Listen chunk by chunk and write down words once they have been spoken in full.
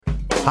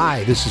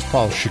Hi, this is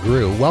Paul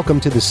Chagru. Welcome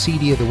to the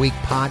CD of the Week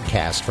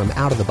podcast from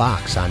Out of the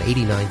Box on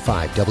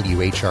 89.5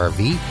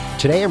 WHRV.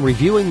 Today I'm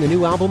reviewing the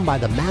new album by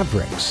the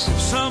Mavericks.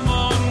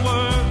 Someone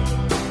were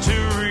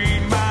to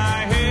read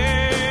my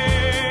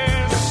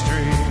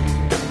history,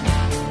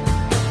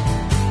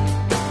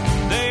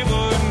 they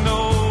would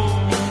know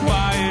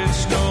why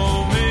it's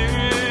no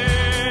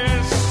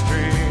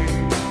mystery.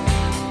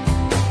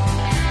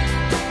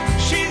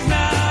 She's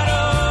not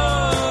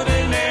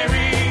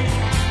ordinary,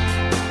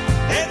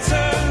 it's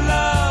her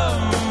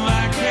love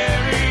I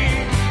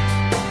carry.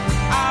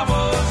 I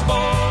was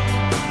born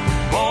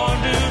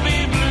to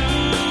be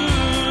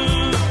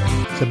blue.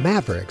 The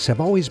Mavericks have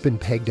always been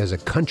pegged as a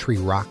country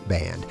rock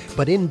band,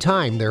 but in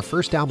time, their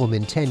first album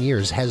in 10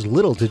 years has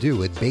little to do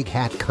with big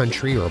hat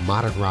country or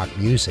modern rock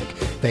music.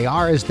 They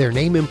are, as their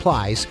name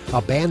implies,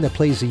 a band that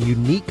plays a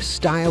unique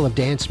style of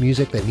dance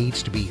music that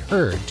needs to be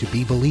heard to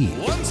be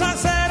believed. Once I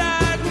said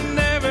I'd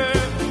never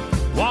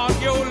want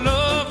your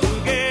love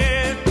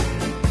again.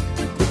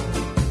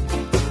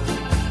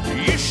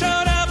 You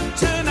showed up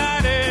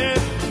tonight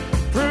and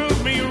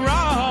proved me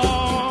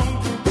wrong.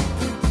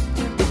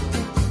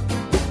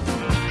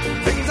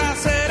 Things I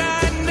said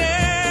I'd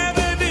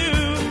never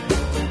do.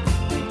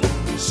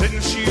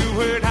 Since you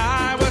heard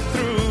I was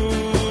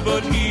through,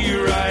 but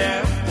here I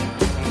am,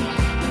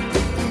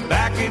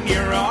 back in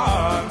your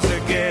arms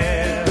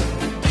again.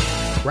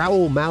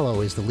 Raul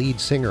Malo is the lead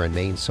singer and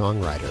main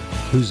songwriter,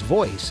 whose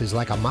voice is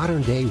like a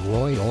modern-day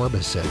Roy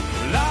Orbison.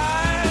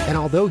 Life, And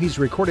although he's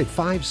recorded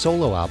 5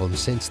 solo albums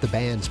since the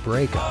band's all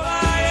breakup,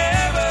 I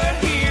ever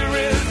hear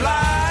is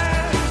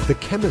lies. the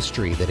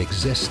chemistry that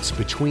exists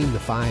between the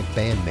 5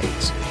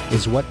 bandmates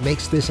is what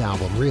makes this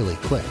album really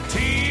click.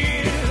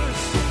 Tears,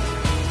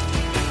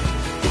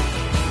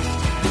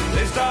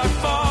 they start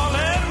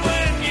falling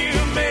when you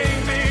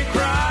make me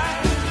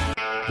cry.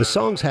 The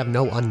songs have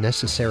no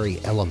unnecessary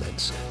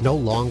elements, no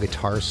long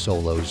guitar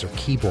solos or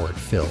keyboard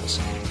fills.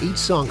 Each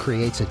song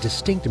creates a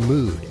distinct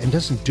mood and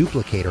doesn't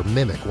duplicate or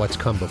mimic what's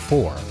come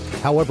before.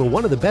 However,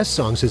 one of the best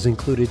songs is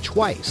included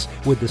twice,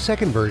 with the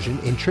second version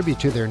in tribute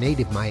to their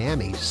native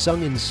Miami,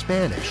 sung in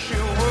Spanish. Your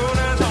world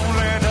has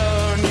only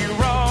done you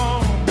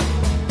wrong,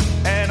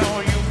 and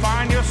all you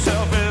find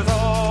yourself is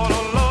all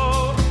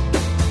alone.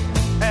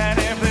 And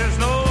if there's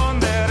no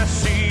one there to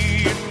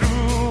see you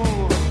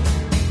through,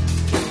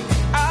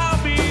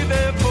 I'll be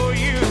there for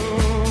you.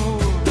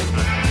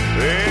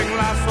 En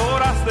las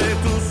horas de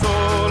tu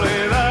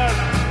soledad,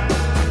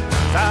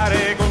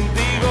 estaré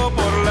contigo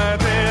por la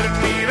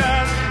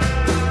eternidad.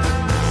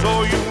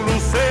 Soy un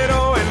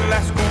lucero en la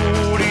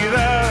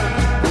oscuridad,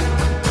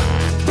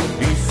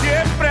 y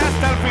siempre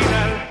hasta el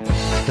final.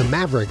 The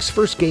Mavericks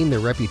first gained their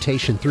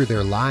reputation through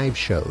their live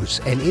shows,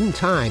 and in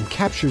time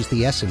captures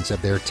the essence of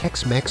their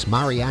Tex-Mex,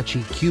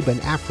 mariachi, Cuban,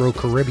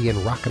 Afro-Caribbean,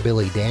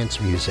 rockabilly dance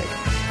music.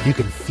 You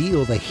can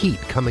feel the heat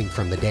coming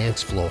from the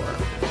dance floor.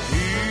 You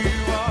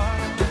are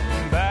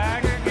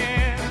back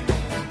again,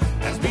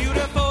 as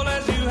beautiful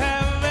as you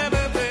have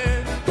ever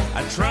been.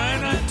 I try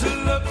not to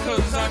look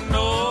 'cause I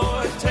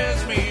know it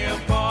tears me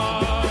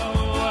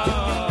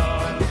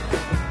apart.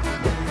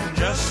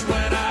 Just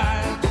when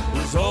I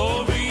was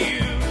over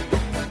you,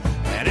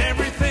 and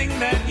everything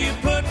that you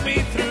put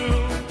me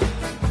through,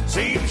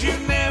 seems you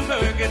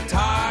never get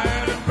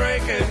tired of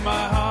breaking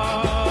my heart.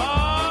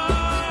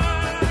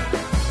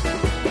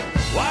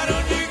 Why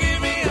don't you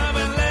give me up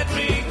and let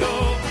me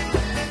go?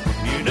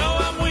 You know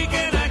I'm weak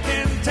and I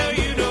can tell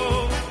you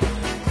no.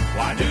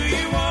 Why do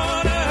you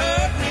want to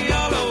hurt me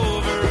all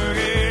over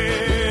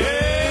again?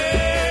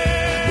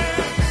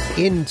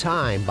 In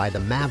Time by the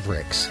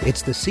Mavericks.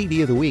 It's the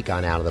CD of the Week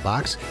on Out of the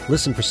Box.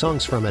 Listen for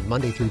songs from it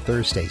Monday through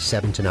Thursday,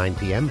 7 to 9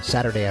 p.m.,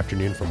 Saturday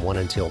afternoon from 1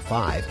 until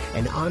 5,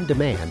 and on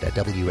demand at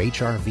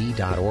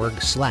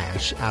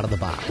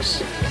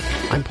whrv.org/outofthebox.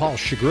 I'm Paul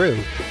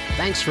Chagru.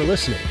 Thanks for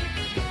listening.